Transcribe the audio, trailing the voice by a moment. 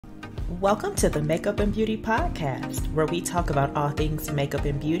Welcome to the Makeup and Beauty Podcast, where we talk about all things makeup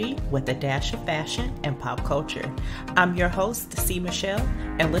and beauty with a dash of fashion and pop culture. I'm your host, C. Michelle,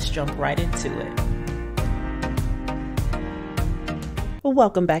 and let's jump right into it.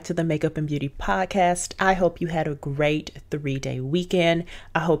 Welcome back to the Makeup and Beauty Podcast. I hope you had a great 3-day weekend.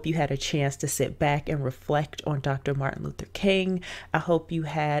 I hope you had a chance to sit back and reflect on Dr. Martin Luther King. I hope you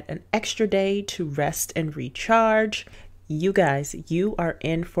had an extra day to rest and recharge. You guys, you are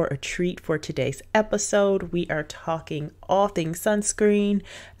in for a treat for today's episode. We are talking all things sunscreen.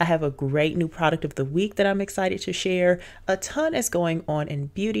 I have a great new product of the week that I'm excited to share. A ton is going on in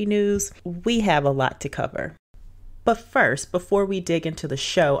beauty news. We have a lot to cover. But first, before we dig into the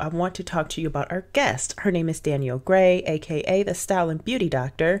show, I want to talk to you about our guest. Her name is Danielle Gray, aka the Style and Beauty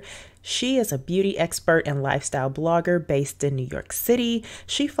Doctor. She is a beauty expert and lifestyle blogger based in New York City.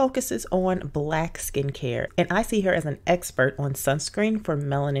 She focuses on Black skincare, and I see her as an expert on sunscreen for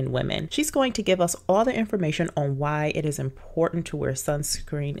melanin women. She's going to give us all the information on why it is important to wear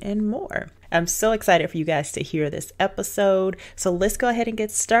sunscreen and more. I'm so excited for you guys to hear this episode. So let's go ahead and get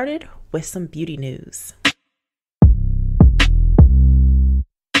started with some beauty news.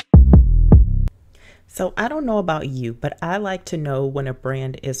 So I don't know about you, but I like to know when a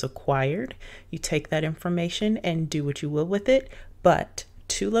brand is acquired. You take that information and do what you will with it. But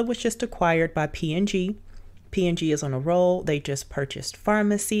Tula was just acquired by P&G. P&G is on a roll. They just purchased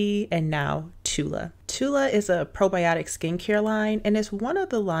Pharmacy and now Tula. Tula is a probiotic skincare line, and it's one of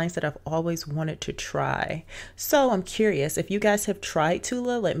the lines that I've always wanted to try. So I'm curious, if you guys have tried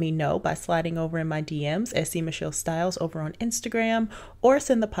Tula, let me know by sliding over in my DMs at C. Michelle Styles over on Instagram, or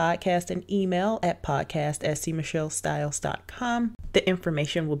send the podcast an email at podcast@cmichellestyles.com. The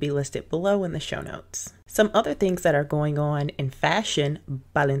information will be listed below in the show notes. Some other things that are going on in fashion: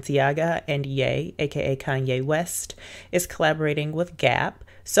 Balenciaga and Ye, aka Kanye West, is collaborating with Gap.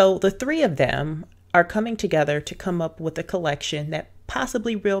 So the three of them are coming together to come up with a collection that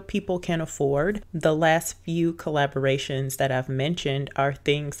possibly real people can afford. The last few collaborations that I've mentioned are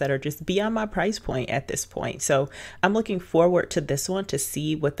things that are just beyond my price point at this point. So I'm looking forward to this one to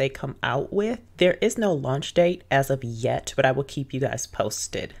see what they come out with. There is no launch date as of yet, but I will keep you guys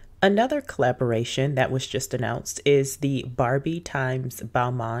posted. Another collaboration that was just announced is the Barbie times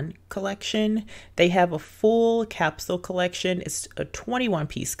Balmain collection. They have a full capsule collection. It's a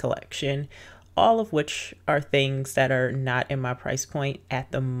 21-piece collection, all of which are things that are not in my price point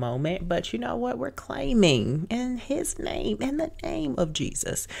at the moment. But you know what? We're claiming in his name, in the name of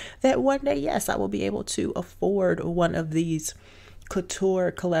Jesus, that one day, yes, I will be able to afford one of these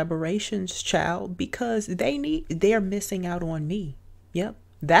couture collaborations, child, because they're missing out on me. Yep.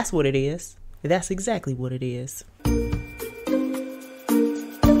 That's what it is. That's exactly what it is.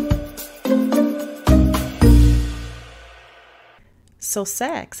 So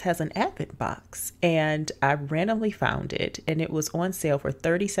Saks has an Advent box, and I randomly found it, and it was on sale for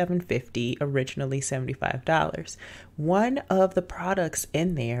 $37.50, originally $75. One of the products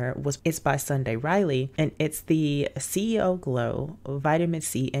in there is by Sunday Riley, and it's the CEO Glow Vitamin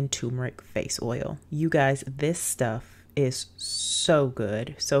C and Turmeric Face Oil. You guys, this stuff is so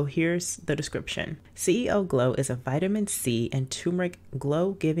good. So here's the description. CEO Glow is a vitamin C and turmeric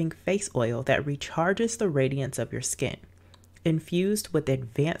glow-giving face oil that recharges the radiance of your skin. Infused with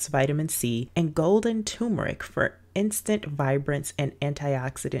advanced vitamin C and golden turmeric for instant vibrance and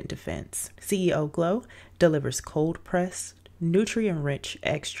antioxidant defense. CEO Glow delivers cold-pressed, nutrient-rich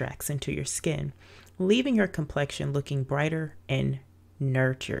extracts into your skin, leaving your complexion looking brighter and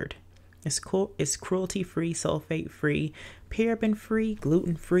nurtured. It's cruelty-free, sulfate-free, paraben-free,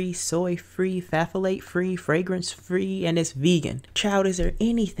 gluten-free, soy-free, phthalate-free, fragrance-free, and it's vegan. Child, is there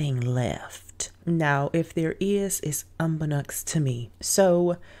anything left? Now, if there is, it's unbeknownst to me.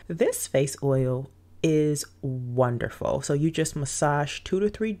 So this face oil is wonderful. So you just massage 2 to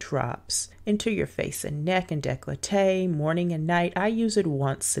 3 drops into your face and neck and décolleté morning and night. I use it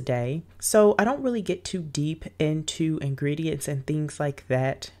once a day. So I don't really get too deep into ingredients and things like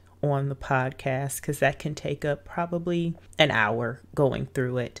that on the podcast, because that can take up probably an hour going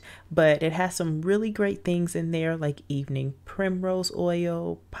through it. But it has some really great things in there, like evening primrose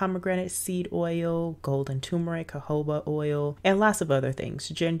oil, pomegranate seed oil, golden turmeric, jojoba oil, and lots of other things.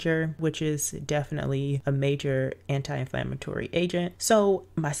 Ginger, which is definitely a major anti-inflammatory agent. So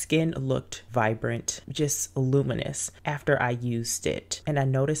my skin looked vibrant, just luminous after I used it. And I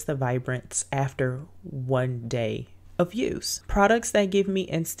noticed the vibrance after one day of use. Products that give me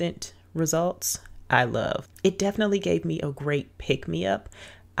instant results, I love. It definitely gave me a great pick-me-up.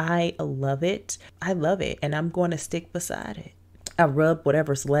 I love it. I love it, and I'm going to stick beside it. I rub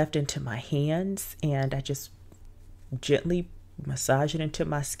whatever's left into my hands, and I just gently massage it into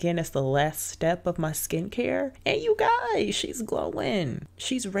my skin as the last step of my skincare. And you guys, she's glowing.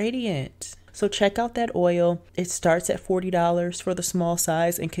 She's radiant. So check out that oil. It starts at $40 for the small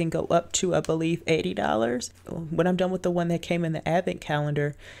size and can go up to, I believe, $80. When I'm done with the one that came in the advent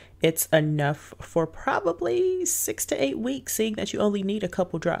calendar, it's enough for probably 6 to 8 weeks, seeing that you only need a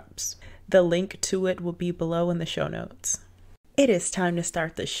couple drops. The link to it will be below in the show notes. It is time to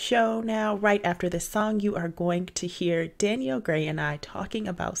start the show now. Right after this song, you are going to hear Danielle Gray and I talking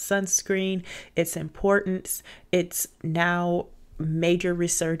about sunscreen, its importance, its now major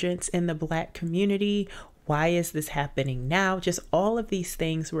resurgence in the Black community. Why is this happening now? Just all of these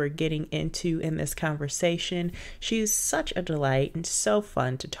things we're getting into in this conversation. She is such a delight and so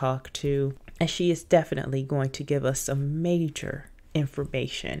fun to talk to. And she is definitely going to give us some major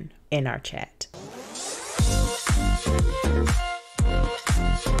information in our chat.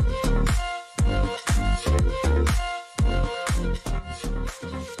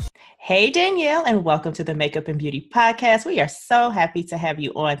 Hey, Danielle, and welcome to the Makeup and Beauty Podcast. We are so happy to have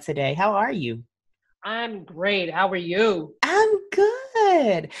you on today. How are you? I'm great. How are you? I'm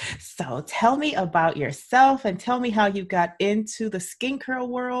good. So tell me about yourself and tell me how you got into the skincare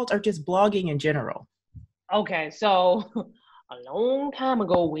world or just blogging in general. Okay, so a long time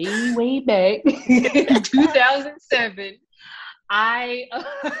ago, way back in 2007, I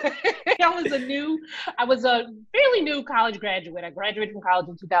was a fairly new college graduate. I graduated from college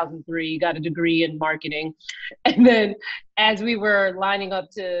in 2003, got a degree in marketing. And then as we were lining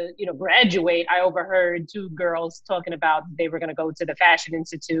up to, graduate, I overheard two girls talking about they were going to go to the Fashion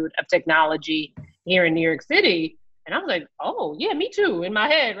Institute of Technology here in New York City. And I was like, oh, yeah, me too, in my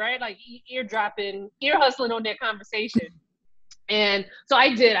head, right? Like ear hustling on that conversation. And so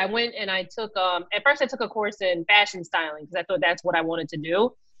I did. I went and I took, at first I took a course in fashion styling because I thought that's what I wanted to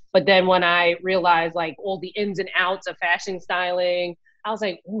do. But then when I realized like all the ins and outs of fashion styling, I was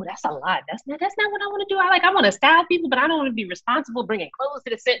like, ooh, that's a lot. That's not what I want to do. I want to style people, but I don't want to be responsible bringing clothes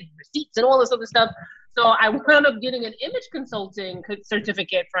to the set and receipts and all this other stuff. So I wound up getting an image consulting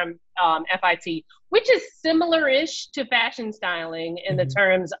certificate from FIT, which is similar-ish to fashion styling in the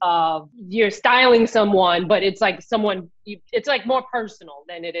terms of you're styling someone, but it's like it's like more personal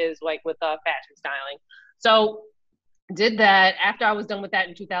than it is like with fashion styling. So did that. After I was done with that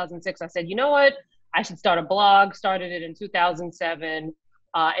in 2006, I said, you know what? I should start a blog. Started it in 2007.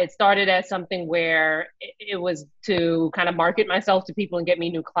 It started as something where it was to kind of market myself to people and get me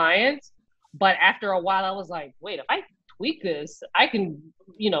new clients. But after a while, I was like, wait, if I tweak this, I can,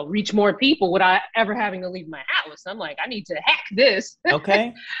 reach more people without ever having to leave my house. I'm like, I need to hack this.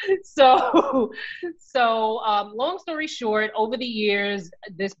 Okay. So long story short, over the years,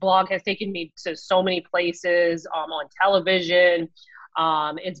 this blog has taken me to so many places, on television.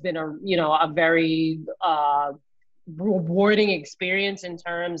 It's been a very rewarding experience in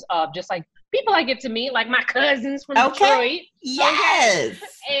terms of just like people I get to meet, like my cousins from Detroit. Yes.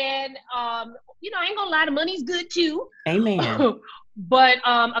 Okay? And, I ain't gonna lie, the money's good too. Amen. But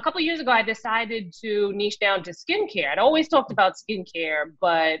a couple of years ago, I decided to niche down to skincare. I'd always talked about skincare,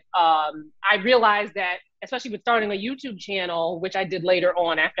 but I realized that, especially with starting a YouTube channel, which I did later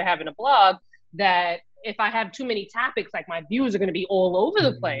on after having a blog, that if I have too many topics, like my views are going to be all over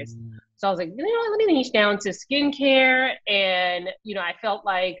the place. So I was like, let me niche down to skincare. And, I felt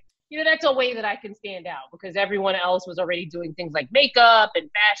like, that's a way that I can stand out because everyone else was already doing things like makeup and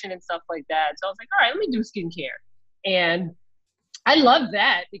fashion and stuff like that. So I was like, all right, let me do skincare. And I love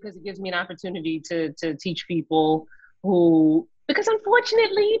that because it gives me an opportunity to teach people because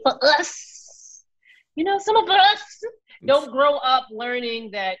unfortunately for us, some of us don't grow up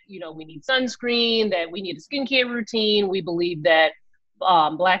learning that, we need sunscreen, that we need a skincare routine. We believe that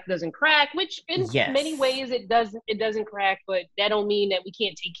black doesn't crack, which in many ways it doesn't crack, but that don't mean that we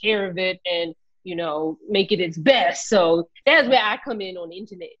can't take care of it and, make it its best. So that's where I come in on the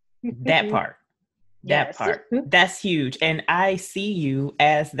internet. That part. That's huge. And I see you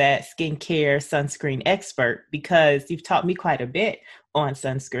as that skincare sunscreen expert because you've taught me quite a bit on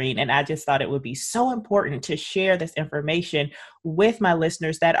sunscreen. And I just thought it would be so important to share this information with my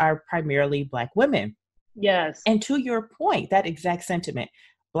listeners that are primarily Black women. Yes. And to your point, that exact sentiment,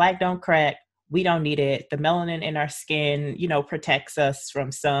 Black don't crack. We don't need it. The melanin in our skin, protects us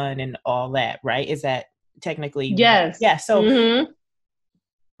from sun and all that, right? Is that technically? Yes. Yeah. So,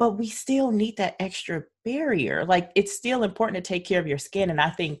 but we still need that extra barrier. Like it's still important to take care of your skin. And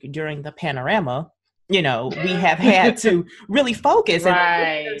I think during the panorama, we have had to really focus and look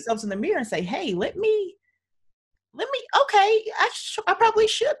at ourselves in the mirror and say, hey, let me, okay, I probably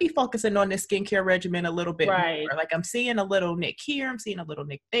should be focusing on this skincare regimen a little bit more. Like I'm seeing a little nick here, I'm seeing a little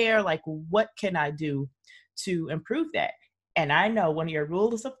nick there. Like what can I do to improve that? And I know one of your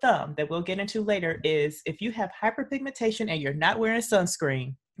rules of thumb that we'll get into later is if you have hyperpigmentation and you're not wearing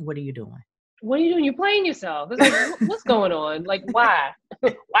sunscreen, what are you doing? What are you doing? You're playing yourself. It's like, what's going on? Like, why?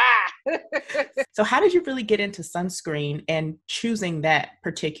 Why? So how did you really get into sunscreen and choosing that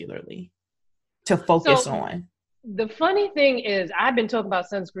particularly to focus So on? the funny thing is, I've been talking about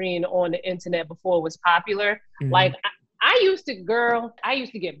sunscreen on the internet before it was popular. Mm. Like, I used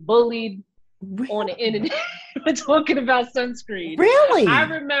to get bullied on the Really? internet for talking about sunscreen. I Really?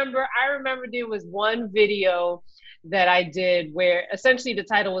 remember, I remember there was one video that I did where essentially the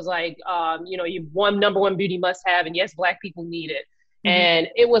title was like, you one number one beauty must have, and yes, Black people need it. Mhm. And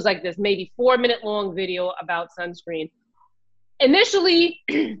it was like this maybe 4 minute long video about sunscreen. Initially,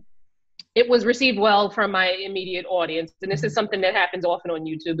 it was received well from my immediate audience. And this is something that happens often on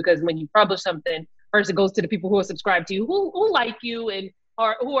YouTube, because when you publish something, first it goes to the people who are subscribed to you, who like you and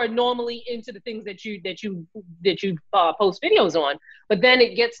are who are normally into the things that you post videos on. But then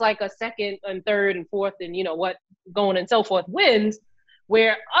it gets like a second and third and fourth and what going and so forth wins,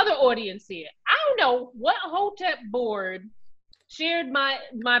 where other audience see it. I don't know what Hotep board shared my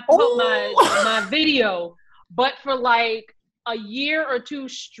video, but for like a year or two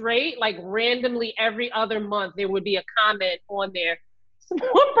straight, like randomly every other month, there would be a comment on there. So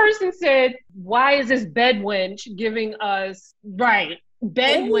one person said, "Why is this bed wench giving us bed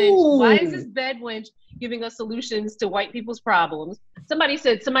wench? Why is this bed wench giving us solutions to white people's problems?" Somebody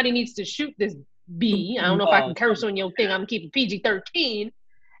said somebody needs to shoot this bee. I don't know if I can curse on your thing. I'm keeping PG-13.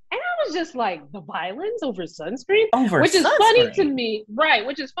 And I was just like, the violence over sunscreen, Over which is funny to sunscreen. me, right?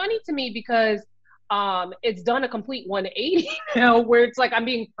 Which is funny to me because it's done a complete 180 now, where it's like I'm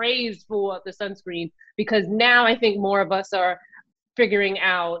being praised for the sunscreen, because now I think more of us are figuring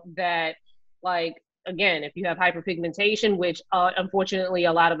out that, like, again, if you have hyperpigmentation, which unfortunately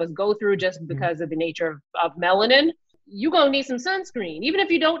a lot of us go through just because of the nature of melanin, you're going to need some sunscreen. Even if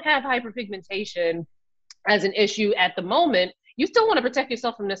you don't have hyperpigmentation as an issue at the moment, you still want to protect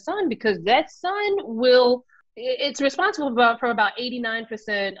yourself from the sun, because that sun it's responsible for about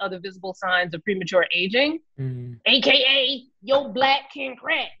 89% of the visible signs of premature aging, aka your black can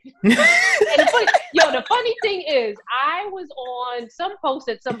crack. And the funny thing is, I was on some post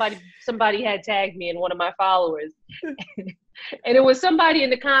that somebody had tagged me in, one of my followers, and it was somebody in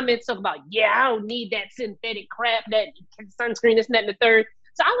the comments talking about, I don't need that synthetic crap, that sunscreen, this, and that, and the third.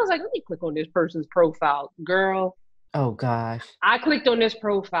 So I was like, let me click on this person's profile. Girl, Oh gosh. I clicked on this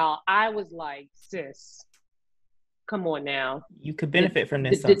profile. I was like, sis, come on now. You could benefit from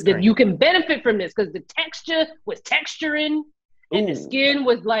this sunscreen. You can benefit from this, because the texture was texturing, and the skin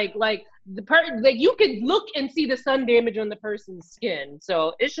was like you could look and see the sun damage on the person's skin.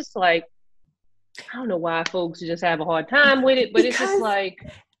 So it's just like, I don't know why folks just have a hard time with it, but it's just like,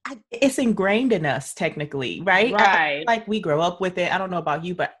 it's ingrained in us technically, right? Right. Like we grow up with it. I don't know about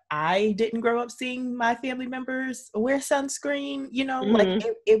you, but I didn't grow up seeing my family members wear sunscreen, like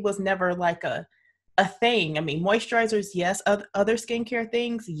it was never like a thing. I mean, moisturizers, yes. Other skincare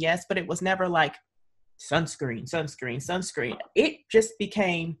things, yes, but it was never like sunscreen. It just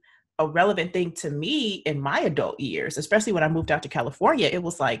became a relevant thing to me in my adult years, especially when I moved out to California. It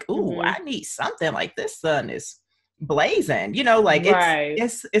was like, ooh, I need something, like this sun is blazing, like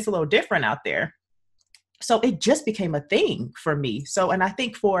it's a little different out there. So it just became a thing for me. So, and I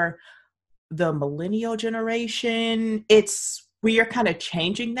think for the millennial generation, we are kind of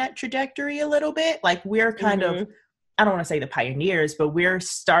changing that trajectory a little bit. Like we're kind of, I don't want to say the pioneers, but we're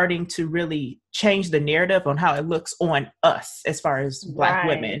starting to really change the narrative on how it looks on us as far as Black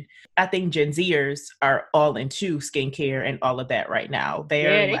women. I think Gen Zers are all into skincare and all of that right now.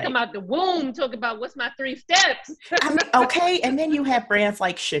 They come out the womb talking about what's my 3 steps. Okay. And then you have brands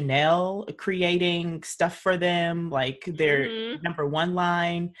like Chanel creating stuff for them, like their number one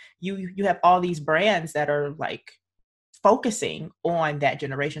line. You have all these brands that are like focusing on that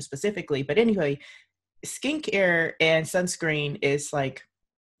generation specifically. But anyway, skincare and sunscreen is like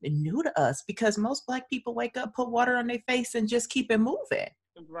new to us because most Black people wake up, put water on their face, and just keep it moving.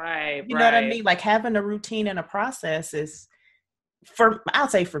 Right. You know what I mean? Like having a routine and a process is, I'll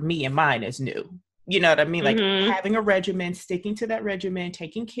say for me and mine is new. You know what I mean? Like having a regimen, sticking to that regimen,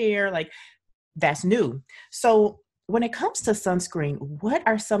 taking care, like that's new. So when it comes to sunscreen, what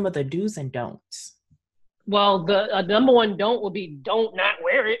are some of the do's and don'ts? Well, the number one don't will be don't not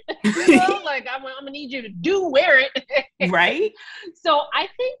wear it. Like I'm gonna need you to wear it. Right. So I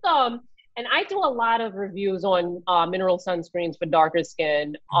think and I do a lot of reviews on mineral sunscreens for darker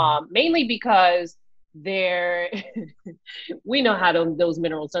skin, mainly because they're we know how those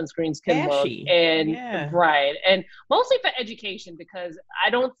mineral sunscreens can look, Ashy. and Yeah. right, and mostly for education, because I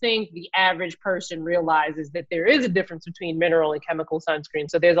don't think the average person realizes that there is a difference between mineral and chemical sunscreen.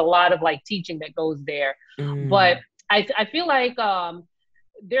 So there's a lot of like teaching that goes there, but Mm. I feel like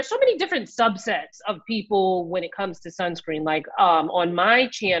there's so many different subsets of people when it comes to sunscreen. Like on my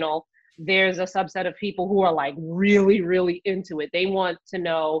channel, there's a subset of people who are like really, really into it. They want to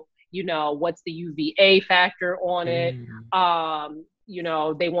know, what's the UVA factor on it. Mm.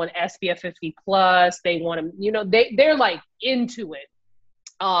 They want SPF 50 plus. They want to, they're like into it.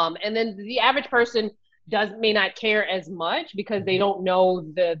 And then the average person may not care as much because they don't know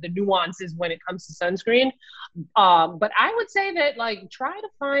the nuances when it comes to sunscreen. But I would say that like try to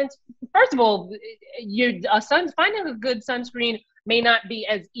find, first of all, finding a good sunscreen may not be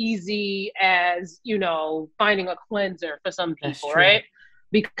as easy as finding a cleanser for some That's people, true. right?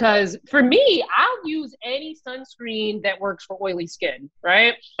 Because for me, I'll use any sunscreen that works for oily skin,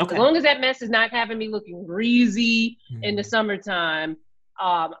 right? As Okay. long as that mess is not having me looking greasy in the Mm. summertime,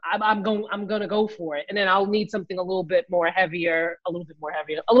 I'm gonna go for it. And then I'll need something a little bit more heavier, a little bit more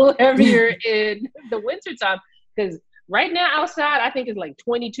heavier, a little heavier in the wintertime. Because right now outside, I think it's like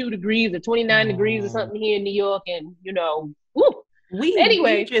 22 degrees or 29 degrees or Oh. something here in New York. And, woo. We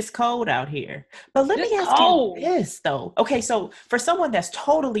Anyway, just cold out here. But let just me ask you cold. this though. Okay, so for someone that's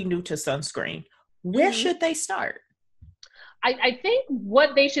totally new to sunscreen, where Mm-hmm. should they start? I think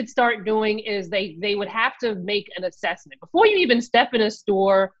what they should start doing is they would have to make an assessment before you even step in a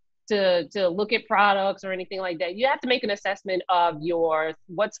store to look at products or anything like that. You have to make an assessment of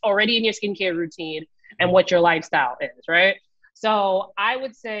what's already in your skincare routine and what your lifestyle is, right? So I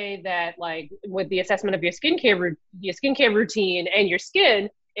would say that like with the assessment of your skincare routine and your skin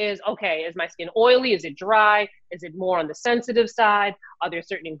is okay, is my skin oily? Is it dry? Is it more on the sensitive side? Are there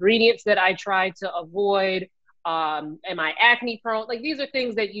certain ingredients that I try to avoid? Am I acne prone? Like these are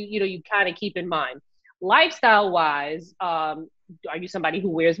things that you kind of keep in mind. Lifestyle wise, are you somebody who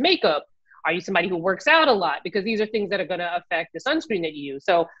wears makeup? Are you somebody who works out a lot? Because these are things that are going to affect the sunscreen that you use.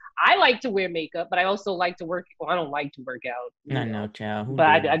 So I like to wear makeup, but I also like to work. Well, I don't like to work out, I know, child. Who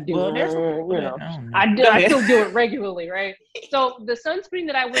but I do? do. Well, there's some people that I don't know. I do. Go I ahead. still do it regularly, right? So the sunscreen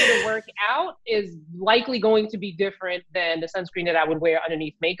that I wear to work out is likely going to be different than the sunscreen that I would wear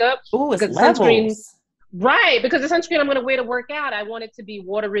underneath makeup, Oh, it's because the sunscreen levels. right, because the sunscreen I'm going to wear to work out, I want it to be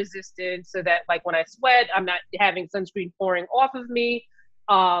water resistant so that like when I sweat, I'm not having sunscreen pouring off of me.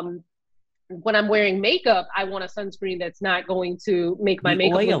 Um, when I'm wearing makeup, I want a sunscreen that's not going to make my Be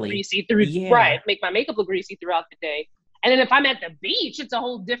makeup look oily. greasy through, Yeah. right, make my makeup look greasy throughout the day. And then if I'm at the beach, it's a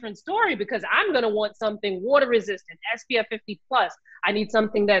whole different story because I'm going to want something water resistant, SPF 50 plus. I need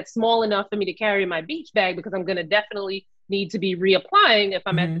something that's small enough for me to carry in my beach bag because I'm going to definitely need to be reapplying if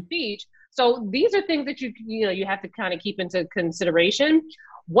I'm at the Hmm. beach. So these are things that you have to kind of keep into consideration.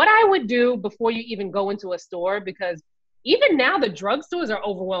 What I would do before you even go into a store, because even now the drugstores are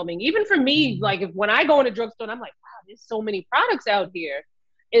overwhelming. Even for me, Mm. like when I go in a drugstore and I'm like, wow, there's so many products out here,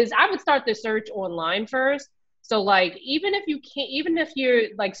 is I would start the search online first. So like even if your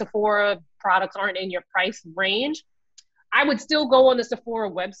like Sephora products aren't in your price range, I would still go on the Sephora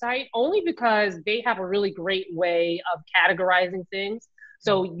website only because they have a really great way of categorizing things.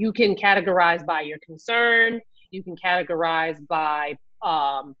 So you can categorize by your concern, you can categorize by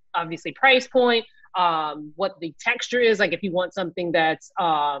obviously price point, what the texture is. Like if you want something that's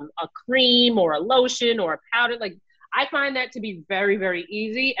a cream or a lotion or a powder, like I find that to be very, very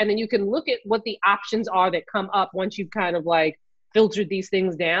easy. And then you can look at what the options are that come up once you've kind of like filtered these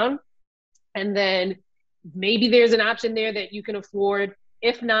things down. And then maybe there's an option there that you can afford.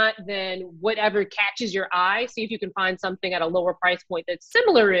 If not, then whatever catches your eye, see if you can find something at a lower price point that's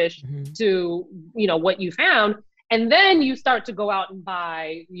similar-ish Hmm. to what you found. And then you start to go out and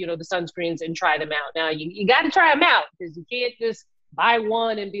buy the sunscreens and try them out. Now you got to try them out because you can't just buy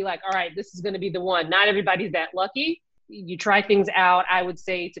one and be like, all right, this is going to be the one. Not everybody's that lucky. You try things out. I would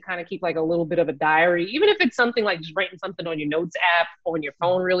say to kind of keep like a little bit of a diary, even if it's something like just writing something on your notes app on your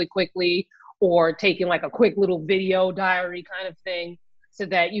phone really quickly, or taking like a quick little video diary kind of thing so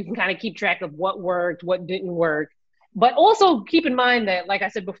that you can kind of keep track of what worked, what didn't work. But also keep in mind that, like I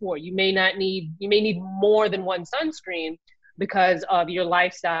said before, you may need more than one sunscreen because of your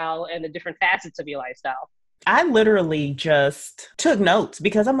lifestyle and the different facets of your lifestyle. I literally just took notes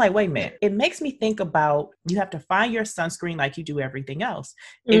because I'm like, wait a minute. It makes me think about you have to find your sunscreen like you do everything else.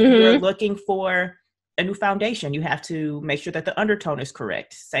 If you're Mm-hmm. looking for a new foundation, you have to make sure that the undertone is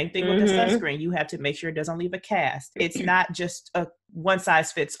correct. Same thing with the Mm-hmm. sunscreen. You have to make sure it doesn't leave a cast. It's not just a one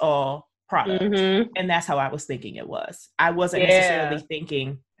size fits all product. Mm-hmm. And that's how I was thinking it was. I wasn't necessarily Yeah.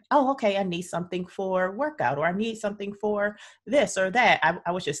 thinking oh, okay, I need something for workout, or I need something for this or that.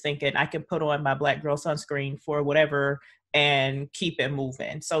 I was just thinking I can put on my Black Girl sunscreen for whatever and keep it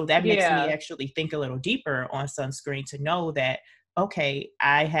moving. So that makes me Yeah. actually think a little deeper on sunscreen to know that, okay,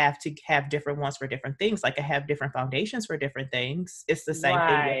 I have to have different ones for different things. Like I have different foundations for different things. It's the same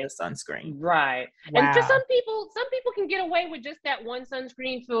thing with the Right. sunscreen. Right. And for Wow. some people can get away with just that one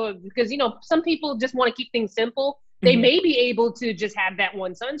sunscreen for because some people just want to keep things simple. They Hmm. may be able to just have that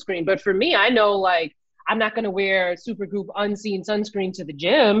one sunscreen, but for me, I know like I'm not going to wear Supergoop unseen sunscreen to the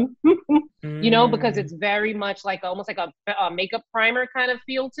gym, because Mm. it's very much like almost like a makeup primer kind of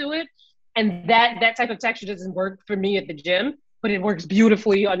feel to it. And that type of texture doesn't work for me at the gym, but it works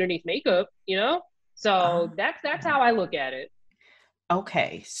beautifully underneath makeup. So that's how I look at it.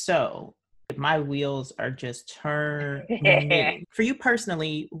 Okay, so my wheels are just turning. For you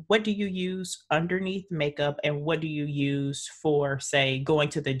personally, what do you use underneath makeup and what do you use for, say, going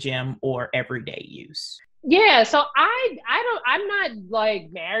to the gym or everyday use? Yeah, so I'm not like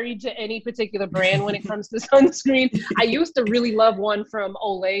married to any particular brand when it comes to sunscreen. I used to really love one from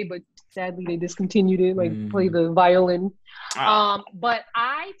Olay, but sadly they discontinued it, like play Mm. the violin. Ah, But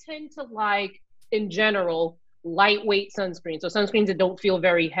I tend to like in general lightweight sunscreen. So sunscreens that don't feel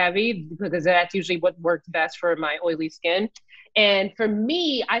very heavy because that's usually what works best for my oily skin. And for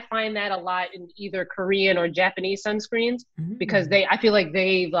me, I find that a lot in either Korean or Japanese sunscreens because mm. I feel like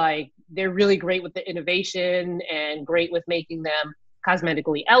they're really great with the innovation and great with making them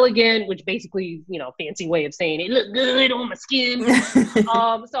cosmetically elegant, which basically, fancy way of saying it look good on my skin.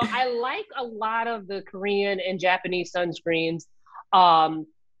 So I like a lot of the Korean and Japanese sunscreens. Um,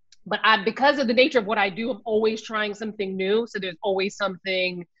 but because of the nature of what I do, I'm always trying something new. So there's always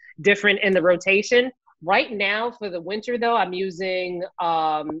something different in the rotation. Right now for the winter though, I'm using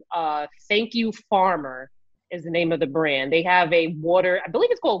Thank You Farmer is the name of the brand. They have a water, I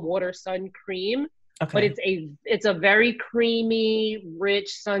believe it's called Water Sun Cream, but Okay. it's a very creamy,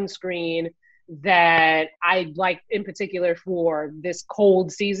 rich sunscreen that I like in particular for this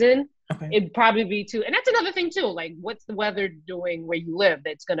cold season. Okay. It'd probably be too, and that's another thing too. Like, what's the weather doing where you live?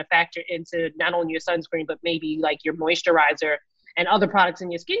 That's going to factor into not only your sunscreen, but maybe like your moisturizer and other products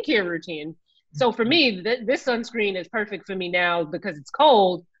in your skincare routine. So for me, this sunscreen is perfect for me now because it's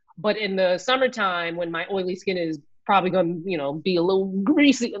cold. But in the summertime, when my oily skin is probably going to, be a little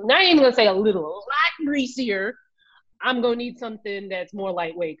greasy, not even going to say a lot greasier, I'm going to need something that's more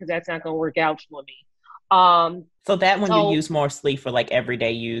lightweight because that's not going to work out for me. So that one you So use mostly for like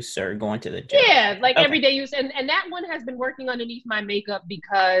everyday use or going to the gym or yeah, something. like Okay. everyday use, and that one has been working underneath my makeup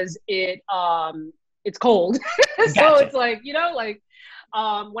because it's cold, so Gotcha. it's like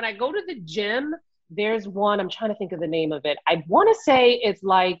when I go to the gym, there's one I'm trying to think of the name of it. I want to say it's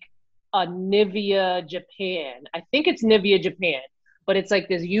like a Nivea Japan. I think it's Nivea Japan, but it's like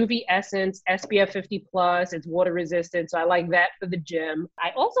this UV essence, SPF 50 plus. It's water resistant, so I like that for the gym.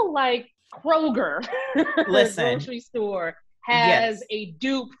 I also like Kroger Listen, grocery store has yes. a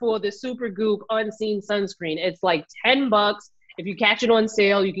dupe for the Supergoop Unseen Sunscreen. It's like $10. If you catch it on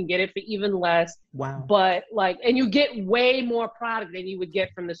sale, you can get it for even less. Wow. But and you get way more product than you would get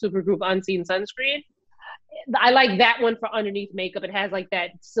from the Supergoop Unseen Sunscreen. I like that one for underneath makeup. It has like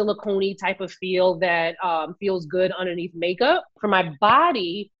that silicone type of feel that feels good underneath makeup. For my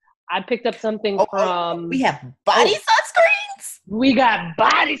body, I picked up something We from, have body oh, sunscreens? we got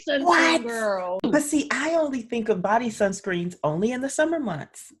body sunscreen, What? girl. But see, I only think of body sunscreens only in the summer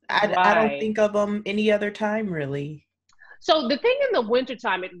months. I don't Right. think of them any other time, really. So the thing in the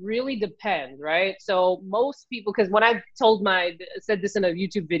wintertime, it really depends, right? So most people, because when I said this in a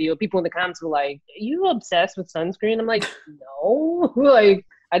YouTube video, people in the comments were like, "Are you obsessed with sunscreen?" I'm like, no, like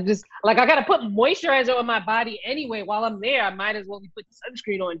I gotta put moisturizer on my body anyway. While I'm there, I might as well be putting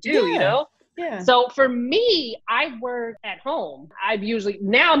sunscreen on too. Yeah. Yeah. So for me, I work at home. I've usually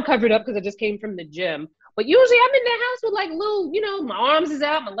now I'm covered up because I just came from the gym. But usually I'm in the house with like little, my arms is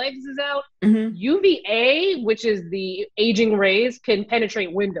out, my legs is out. Hmm. UVA, which is the aging rays, can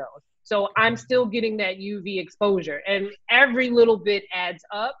penetrate windows. So I'm still getting that UV exposure and every little bit adds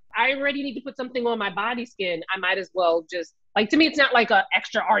up. I already need to put something on my body skin. I might as well just to me, it's not like an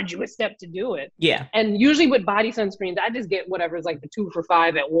extra arduous step to do it. Yeah. And usually with body sunscreens, I just get whatever's like the 2 for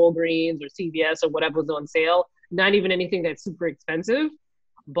 $5 at Walgreens or CVS or whatever's on sale. Not even anything that's super expensive.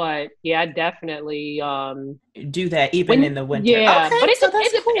 But yeah, definitely. Do that even in the winter. But Okay, so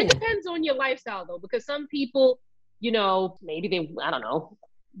that's it cool. depends on your lifestyle though, because some people, maybe they, I don't know,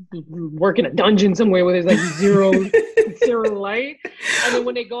 work in a dungeon somewhere where there's like zero light. And then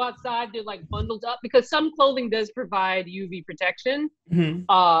when they go outside, they're like bundled up because some clothing does provide UV protection.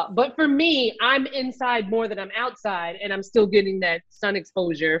 Mm-hmm. But for me, I'm inside more than I'm outside, and I'm still getting that sun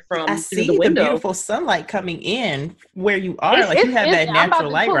exposure from I through see the the window. beautiful sunlight coming in where you are. Like you have that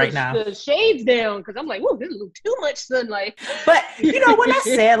natural light right now. I'm about to pull the shades down because I'm like, whoa, this is a little too much sunlight. But you know, when I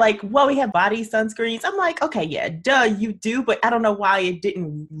said like, well, we have body sunscreens, I'm like, okay, yeah, duh, you do, but I don't know why it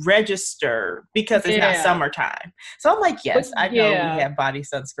didn't register because it's not summertime. So I'm like, yes, I know we have body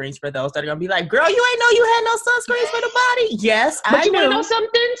sunscreens for those that are gonna be like, girl, you ain't know you had no sunscreens for the body. Yes, but I you knew. Want to know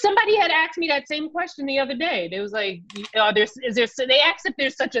something? Somebody had asked me that same question the other day. They was like, they asked if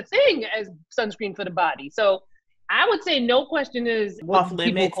there's such a thing as sunscreen for the body. So I would say no question is what off people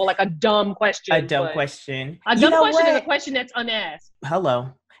limits. call like a dumb question. A dumb question. A dumb question is a question that's unasked.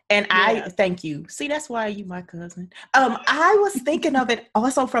 Hello. And I thank you. See, that's why you my cousin. I was thinking of it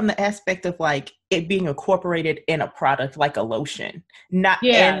also from the aspect of like it being incorporated in a product like a lotion, not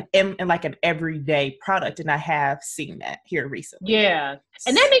in like an everyday product. And I have seen that here recently. Yeah.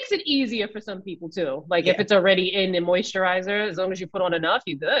 And that makes it easier for some people too. Like if it's already in the moisturizer, as long as you put on enough,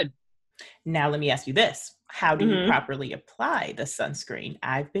 you're good. Now, let me ask you this. How do you properly apply the sunscreen?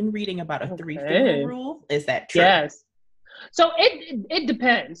 I've been reading about a 3-finger rule. Is that true? Yes. So it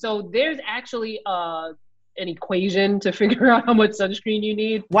depends. So there's actually an equation to figure out how much sunscreen you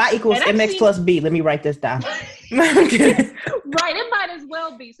need. Y equals mx plus b. Let me write this down. Right, it might as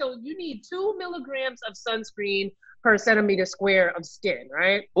well be. So you need 2 milligrams of sunscreen per centimeter square of skin,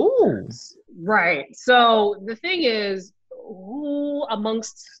 right? Ooh. Right. So the thing is, who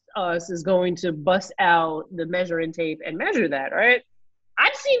amongst us is going to bust out the measuring tape and measure that, right?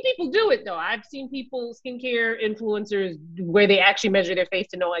 I've seen people do it though. I've seen people, skincare influencers, where they actually measure their face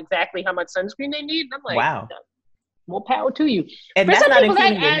to know exactly how much sunscreen they need. And I'm like, wow, more power to you. And for that's some not people,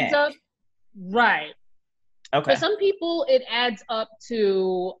 that including adds up. Right. Okay. For some people, it adds up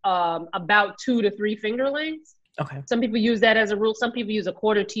to about 2 to 3 finger lengths. Okay. Some people use that as a rule. Some people use a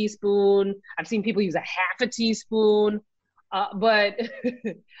 1/4 teaspoon. I've seen people use a 1/2 teaspoon. But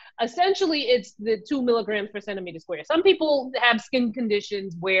essentially, it's the 2 milligrams per centimeter square. Some people have skin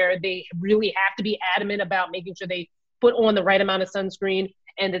conditions where they really have to be adamant about making sure they put on the right amount of sunscreen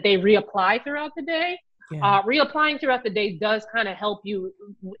and that they reapply throughout the day. Yeah. Reapplying throughout the day does kind of help you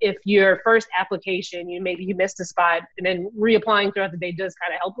if your first application, maybe you missed a spot, and then reapplying throughout the day does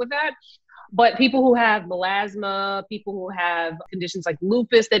kind of help with that. But people who have melasma, people who have conditions like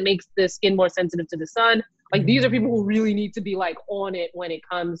lupus that makes the skin more sensitive to the sun, like these are people who really need to be like on it when it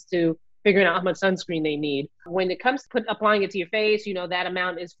comes to figuring out how much sunscreen they need. When it comes to applying it to your face, that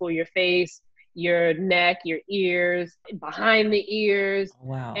amount is for your face, your neck, your ears, behind the ears.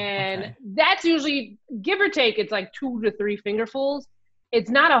 Wow. And that's usually, give or take, it's like 2 to 3 fingerfuls. It's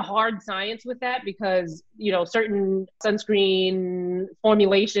not a hard science with that because, certain sunscreen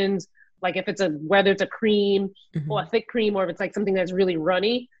formulations, like if whether it's a cream or a thick cream, or if it's like something that's really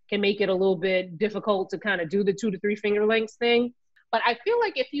runny, can make it a little bit difficult to kind of do the 2 to 3 finger lengths thing. But I feel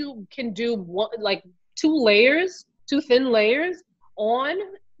like if you can do 2 thin layers on,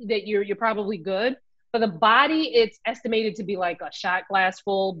 that you're probably good. For the body, it's estimated to be like a shot glass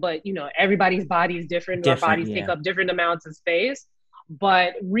full, but everybody's body is different. Our bodies take up different amounts of space.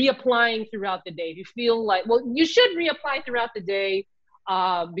 But reapplying throughout the day, if you feel like, you should reapply throughout the day.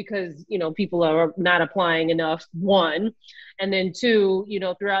 Because people are not applying enough, 1, and then 2,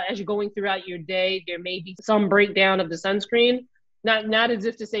 throughout as you're going throughout your day, there may be some breakdown of the sunscreen. Not as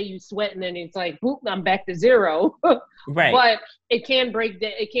if to say you sweat and then it's like, boop, I'm back to 0. Right. But it can break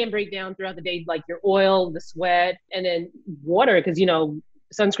down throughout the day, like your oil, the sweat, and then water, because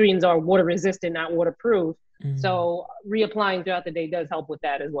sunscreens are water resistant, not waterproof. So reapplying throughout the day does help with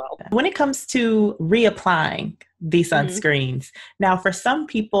that as well. When it comes to reapplying the sunscreens, now for some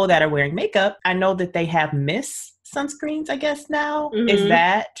people that are wearing makeup, I know that they have mist sunscreens, I guess now. Is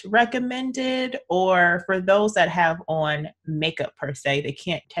that recommended? Or for those that have on makeup per se, they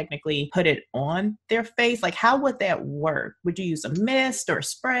can't technically put it on their face? Like, how would that work? Would you use a mist or a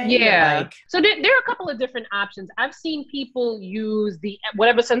spray? Yeah. So there are a couple of different options. I've seen people use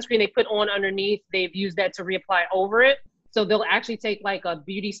whatever sunscreen they put on underneath, they've used that to reapply over it. So they'll actually take like a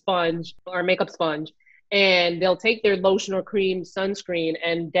beauty sponge or a makeup sponge, and they'll take their lotion or cream sunscreen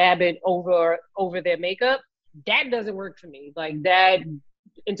and dab it over their makeup. That doesn't work for me. Like, that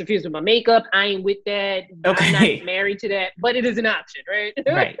interferes with my makeup. I ain't with that. Okay. I'm not married to that, but it is an option, right?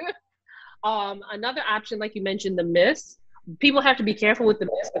 Right. Another option, like you mentioned, the mist. People have to be careful with the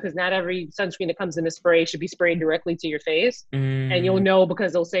mist because not every sunscreen that comes in a spray should be sprayed directly to your face. And you'll know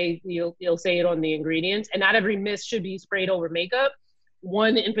because you'll say it on the ingredients. And not every mist should be sprayed over makeup.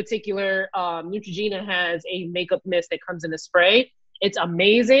 One in particular, Neutrogena has a makeup mist that comes in a spray. It's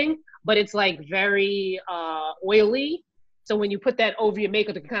amazing, but it's like very oily. So when you put that over your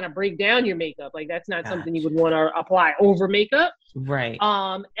makeup, it can kind of break down your makeup. Like that's not something you would want to apply over makeup. Right.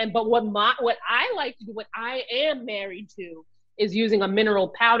 But what I like to do, what I am married to, is using a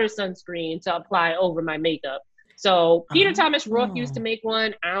mineral powder sunscreen to apply over my makeup. So Peter Thomas Roth used to make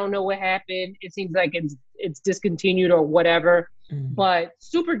one. I don't know what happened. It seems like it's discontinued or whatever. But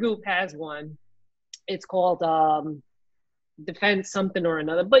Supergoop has one. It's called Defense something or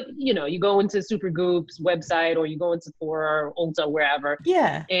another. But you know, you go into Supergoop's website or you go into Sephora or Ulta, wherever.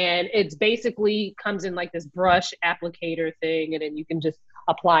 Yeah. And it's basically comes in like this brush applicator thing, and then you can just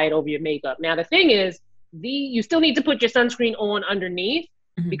apply it over your makeup. Now the thing is, you still need to put your sunscreen on underneath,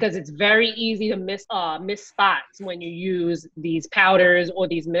 because it's very easy to miss spots when you use these powders or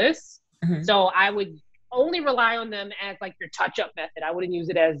these mists. So I would only rely on them as like your touch-up method. I wouldn't use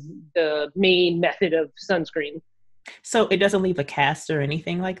it as the main method of sunscreen. So it doesn't leave a cast or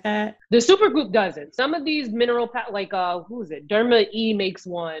anything like that? The Supergoop doesn't. Some of these mineral, like who is it? Derma E makes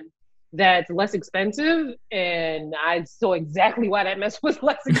one that's less expensive, and I saw exactly why that mess was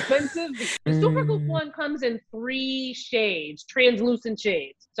less expensive. The Supergoop one comes in 3 shades, translucent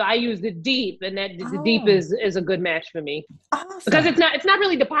shades. So I use the deep, and the deep is a good match for me. Awesome. Because it's not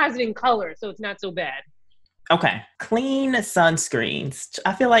really depositing color, so it's not so bad. Okay. Clean sunscreens.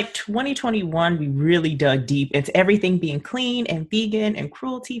 I feel like 2021, we really dug deep into everything being clean and vegan and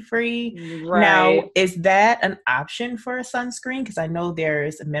cruelty-free. Right. Now, is that an option for a sunscreen? Because I know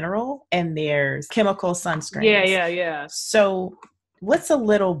there's mineral and there's chemical sunscreens. Yeah. So what's a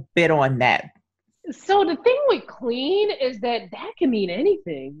little bit on that? So the thing with clean is that can mean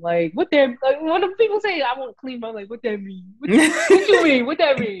anything. Like when people say I want clean, I'm like, what that mean? What you mean? What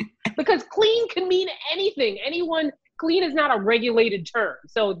that mean? Because clean can mean anything. Clean is not a regulated term.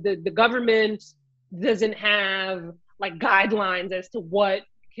 So the government doesn't have like guidelines as to what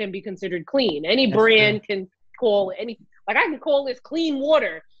can be considered clean. Any brand can call I can call this clean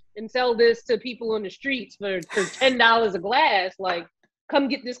water and sell this to people on the streets for $10 a glass. Like, come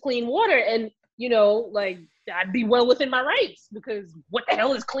get this clean water. And you know, like I'd be well within my rights, because what the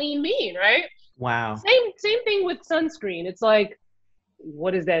hell does clean mean, right? Wow. Same thing with sunscreen. It's like,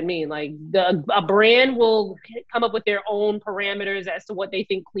 what does that mean? Like a brand will come up with their own parameters as to what they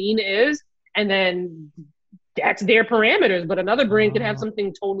think clean is, and then that's their parameters. But another brand could have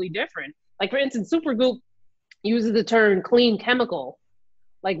something totally different. Like for instance, Supergoop uses the term clean chemical,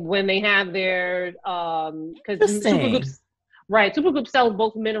 like when they have their because Supergoop sells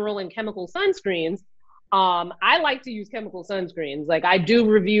both mineral and chemical sunscreens. I like to use chemical sunscreens. Like I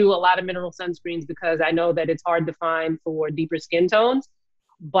do review a lot of mineral sunscreens because I know that it's hard to find for deeper skin tones.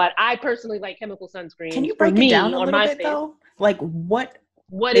 But I personally like chemical sunscreens. Can you break it down a little bit though? Like what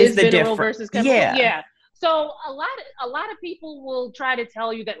is the mineral difference versus chemical? Yeah. So a lot of people will try to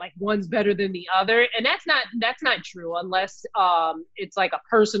tell you that like one's better than the other, and that's not true unless it's like a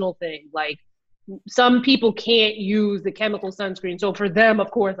personal thing. Like some people can't use the chemical sunscreen. So for them,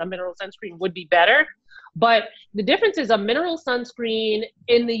 of course, a mineral sunscreen would be better. But the difference is a mineral sunscreen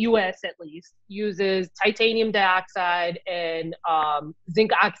in the US at least uses titanium dioxide and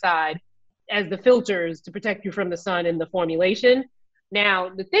zinc oxide as the filters to protect you from the sun in the formulation. Now,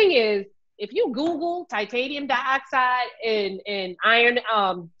 the thing is, if you Google titanium dioxide and iron,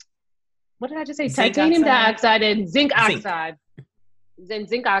 what did I just say? Zinc titanium oxide. dioxide and zinc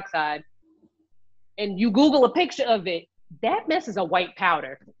oxide, and you Google a picture of it, that mess is a white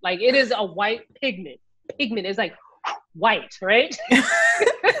powder. Like it is a white pigment. Pigment is like white, right?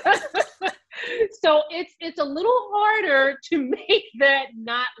 So it's a little harder to make that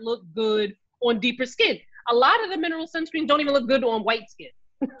not look good on deeper skin. A lot of the mineral sunscreens don't even look good on white skin.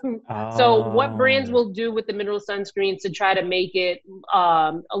 So what brands will do with the mineral sunscreens to try to make it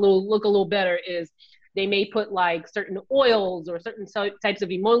look a little better is they may put like certain oils or certain types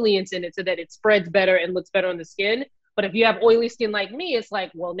of emollients in it so that it spreads better and looks better on the skin. But if you have oily skin like me, it's like,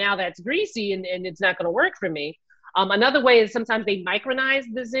 well, now that's greasy and it's not going to work for me. Another way is sometimes they micronize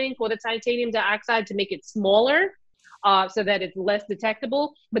the zinc or the titanium dioxide to make it smaller so that it's less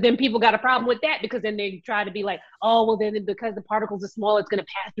detectable. But then people got a problem with that because then they try to be like, oh, well, then because the particles are small, it's going to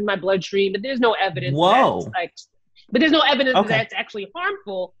pass through my bloodstream. But there's no evidence. That that's actually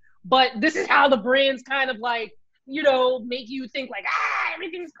harmful. But this is how the brands kind of like, you know, make you think like,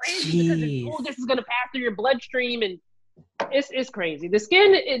 everything's crazy because this is going to pass through your bloodstream. And it's crazy. The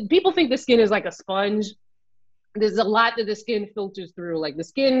skin, people think the skin is like a sponge. There's a lot that the skin filters through. Like the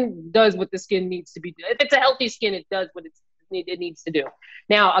skin does what the skin needs to be. If it's a healthy skin, it does what it needs to do.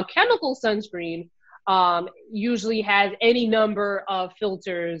 Now, a chemical sunscreen, usually has any number of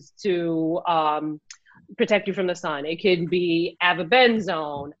filters to protect you from the sun. It could be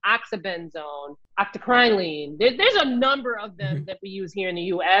avobenzone, oxybenzone, octocrylene. There's a number of them that we use here in the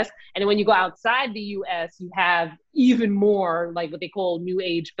US. And then when you go outside the US, you have even more like what they call new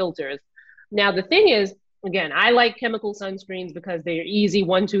age filters. Now, the thing is, again, I like chemical sunscreens because they're easy,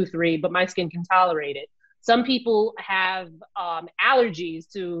 1, 2, 3, but my skin can tolerate it. Some people have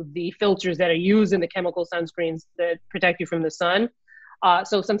allergies to the filters that are used in the chemical sunscreens that protect you from the sun.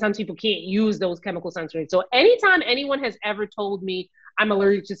 So sometimes people can't use those chemical sunscreens. So anytime anyone has ever told me I'm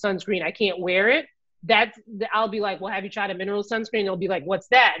allergic to sunscreen, I can't wear it, I'll be like, well, have you tried a mineral sunscreen? They'll be like, what's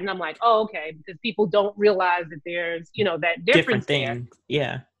that? And I'm like, oh, okay, because people don't realize that there's, that difference different things.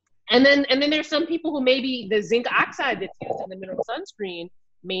 Yeah. And then there's some people who maybe the zinc oxide that's used in the mineral sunscreen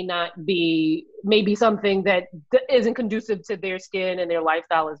may be something that isn't conducive to their skin and their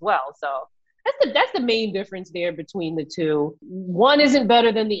lifestyle as well. So that's the main difference there between the two. One isn't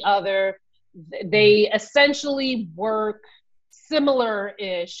better than the other. They essentially work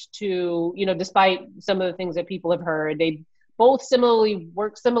similar-ish to, despite some of the things that people have heard, they both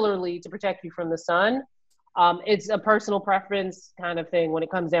work similarly to protect you from the sun. It's a personal preference kind of thing when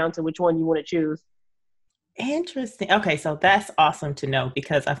it comes down to which one you want to choose. Interesting. Okay, so that's awesome to know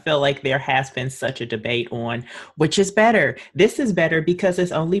because I feel like there has been such a debate on which is better. This is better because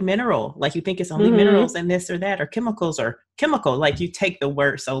it's only mineral. Like you think it's only minerals and this or that, or chemicals or chemical. Like you take the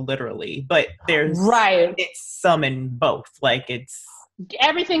word so literally, but it's some in both. Like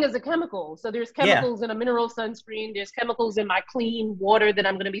everything is a chemical. So there's chemicals in a mineral sunscreen. There's chemicals in my clean water that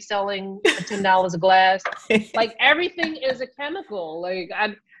I'm going to be selling for $10 a glass. Like everything is a chemical. Like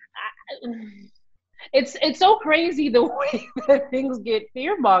it's so crazy the way that things get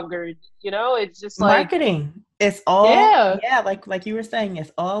fear-mongered, it's just like marketing. It's all like you were saying,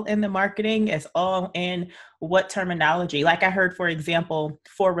 it's all in the marketing, it's all in what terminology. Like I heard, for example,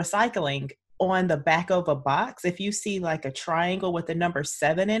 for recycling, on the back of a box, if you see like a triangle with the number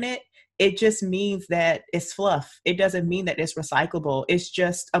 7 in it, it just means that it's fluff. It doesn't mean that it's recyclable. It's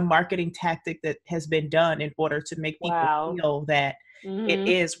just a marketing tactic that has been done in order to make people feel that it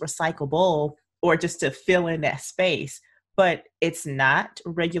is recyclable, or just to fill in that space, but it's not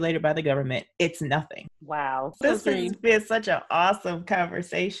regulated by the government. It's nothing. Wow. This has been such an awesome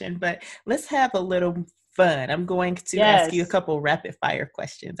conversation, but let's have a little fun. I'm going to ask you a couple rapid fire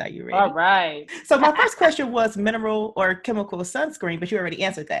questions. Are you ready? All right. So my first question was mineral or chemical sunscreen, but you already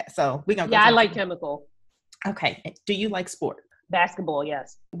answered that. So we're going to go. Yeah, I like chemical. Okay. Do you like sport? Basketball,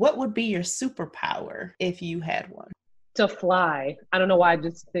 yes. What would be your superpower if you had one? To fly. I don't know why I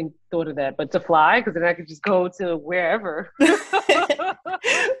just thought of that, but to fly, because then I could just go to wherever.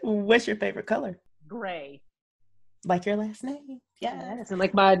 What's your favorite color? Gray. Like your last name? Yes, and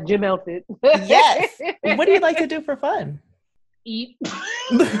like my gym outfit. Yes. What do you like to do for fun? Eat.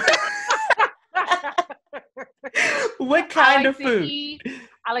 What kind of food?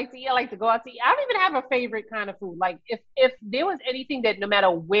 I like to eat. I like to go out to eat. I don't even have a favorite kind of food. Like if there was anything that no matter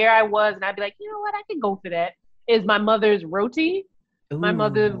where I was, and I'd be like, you know what, I can go for that, is my mother's roti. Ooh. My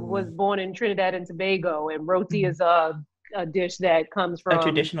mother was born in Trinidad and Tobago, and roti is a dish that comes from... A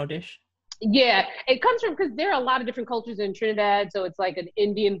traditional dish? Yeah, it comes from, because there are a lot of different cultures in Trinidad, so it's like an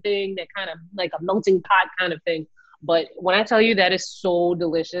Indian thing, that kind of like a melting pot kind of thing. But when I tell you that is so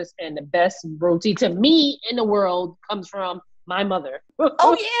delicious, and the best roti to me in the world comes from my mother.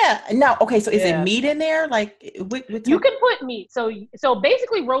 Oh yeah. No, okay, so is it meat in there? Like you can put meat. So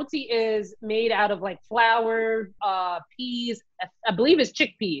basically roti is made out of like flour, peas, I believe it's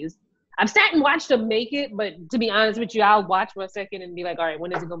chickpeas. I've sat and watched them make it, but to be honest with you, I'll watch for a second and be like, all right,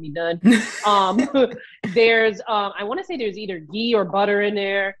 when is it gonna be done? There's I want to say there's either ghee or butter in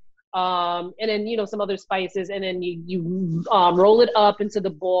there. And then some other spices, and then you roll it up into the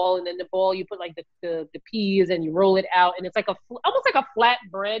ball, and then the ball you put like the peas, and you roll it out, and it's like almost like a flat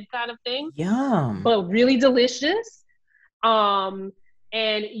bread kind of thing. Yum. But really delicious. And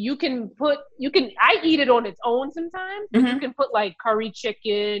I eat it on its own sometimes. Mm-hmm. You can put like curry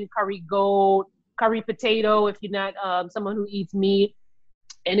chicken, curry goat, curry potato if you're not someone who eats meat,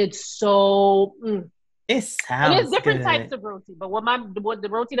 and it's so. It sounds and there's different types of roti, but what the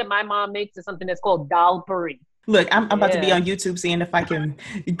roti that my mom makes is something that's called dal puri. Look, I'm about to be on YouTube seeing if I can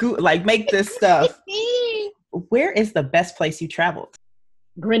make this stuff. Where is the best place you traveled?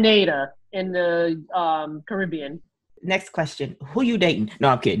 Grenada in the Caribbean. Next question. Who you dating? No,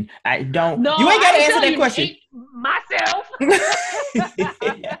 I'm kidding. I don't. No, you ain't got to answer that question. Myself.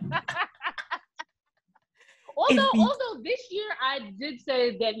 Although this year I did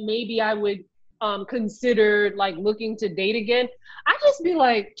say that maybe I would consider like looking to date again. I just be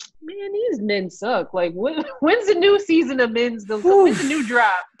like, man, these men suck. Like, when's the new season of Men's? When's the new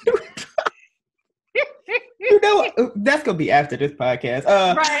drop? You know what? That's gonna be after this podcast.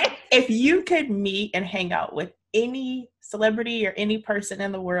 Right. If you could meet and hang out with any celebrity or any person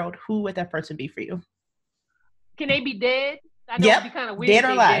in the world, who would that person be for you? Can they be dead? I know it'd be kind of weird. Dead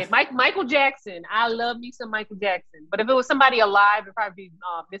or alive? Michael Jackson. I love me some Michael Jackson. But if it was somebody alive, it'd probably be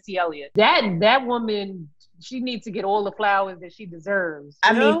Missy Elliott. That woman, she needs to get all the flowers that she deserves.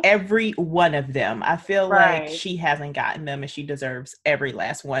 I mean, every one of them. I feel right. like she hasn't gotten them, and she deserves every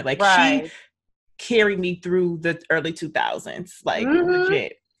last one. Like right. she carried me through the early 2000s, like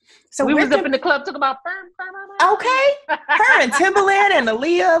legit. So we was up in the club talking about okay, her and Timbaland and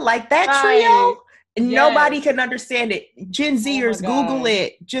Aaliyah, like that trio. Yes. Nobody can understand it. Gen Zers, Google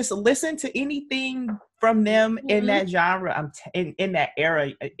it. Just listen to anything from them in that genre. In that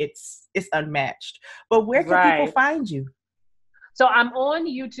era, it's unmatched. But where can people find you? So I'm on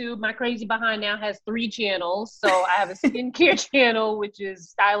YouTube. My Crazy Behind now has 3 channels. So I have a skincare channel, which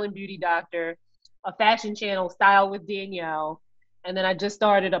is Style and Beauty Doctor, a fashion channel, Style with Danielle. And then I just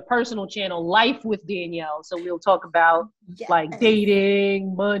started a personal channel, Life with Danielle. So we'll talk about like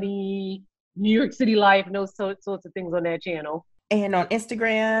dating, money, New York City life, and those sorts of things on that channel. And on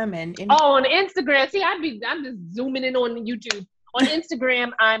Instagram on Instagram. See, I'm just zooming in on YouTube. On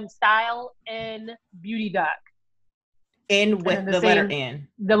Instagram, I'm Style and Beauty Doc. N with the letter N.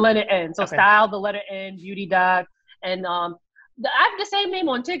 The letter N. So Style, the letter N, Beauty Doc. And I have the same name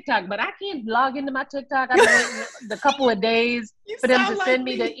on TikTok, but I can't log into my TikTok. I've been waiting a couple of days for them to send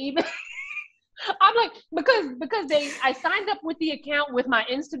me the email. I'm like, because I signed up with the account with my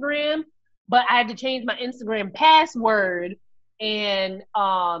Instagram, but I had to change my Instagram password, and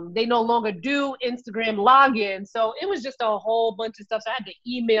they no longer do Instagram login. So it was just a whole bunch of stuff. So I had to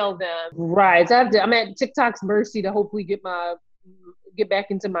email them. Right. So I'm at TikTok's mercy to hopefully get back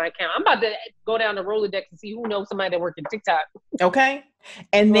into my account. I'm about to go down the Rolodex and see who knows somebody that works in TikTok. Okay.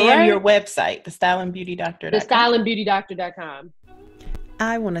 And then your website, thestyleandbeautydoctor.com. Thestyleandbeautydoctor.com.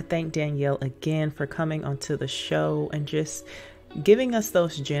 I want to thank Danielle again for coming onto the show and just giving us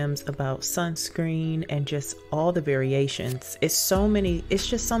those gems about sunscreen and just all the variations. It's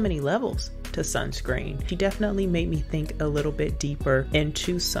just so many levels to sunscreen. She definitely made me think a little bit deeper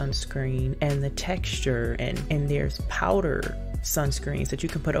into sunscreen and the texture, and there's powder sunscreens that you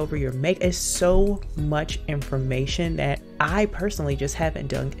can put over your makeup. It's so much information that I personally just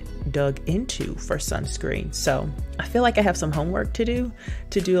haven't dug into for sunscreen. So I feel like I have some homework to do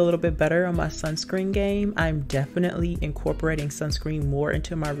a little bit better on my sunscreen game. I'm definitely incorporating sunscreen more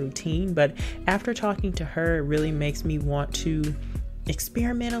into my routine, but after talking to her, it really makes me want to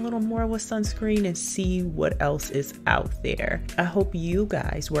experiment a little more with sunscreen and see what else is out there. I hope you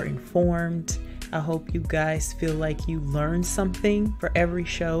guys were informed. I hope you guys feel like you learned something. For every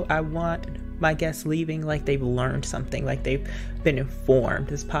show, I want my guests leaving like they've learned something, like they've been informed.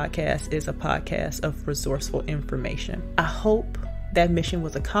 This podcast is a podcast of resourceful information. I hope that mission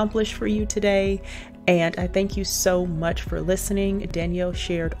was accomplished for you today. And I thank you so much for listening. Danielle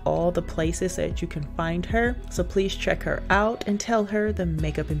shared all the places that you can find her. So please check her out and tell her the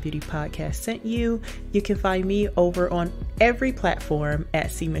Makeup and Beauty Podcast sent you. You can find me over on every platform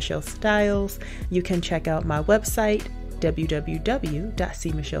at C. Michelle Styles. You can check out my website,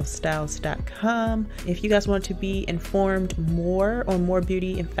 www.cmichellestyles.com. If you guys want to be informed more on more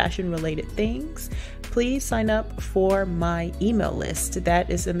beauty and fashion related things, please sign up for my email list.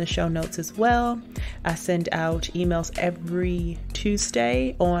 That is in the show notes as well. I send out emails every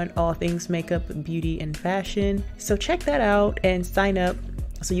Tuesday on all things makeup, beauty, and fashion. So check that out and sign up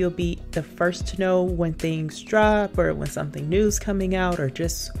so you'll be the first to know when things drop or when something new is coming out or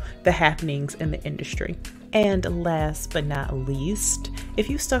just the happenings in the industry. And last but not least, if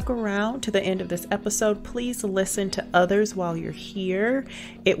you stuck around to the end of this episode, please listen to others while you're here.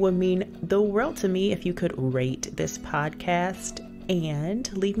 It would mean the world to me if you could rate this podcast and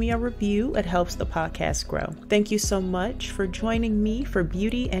leave me a review. It helps the podcast grow. Thank you so much for joining me for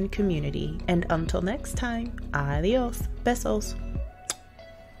Beauty and Community. And until next time, adios, besos.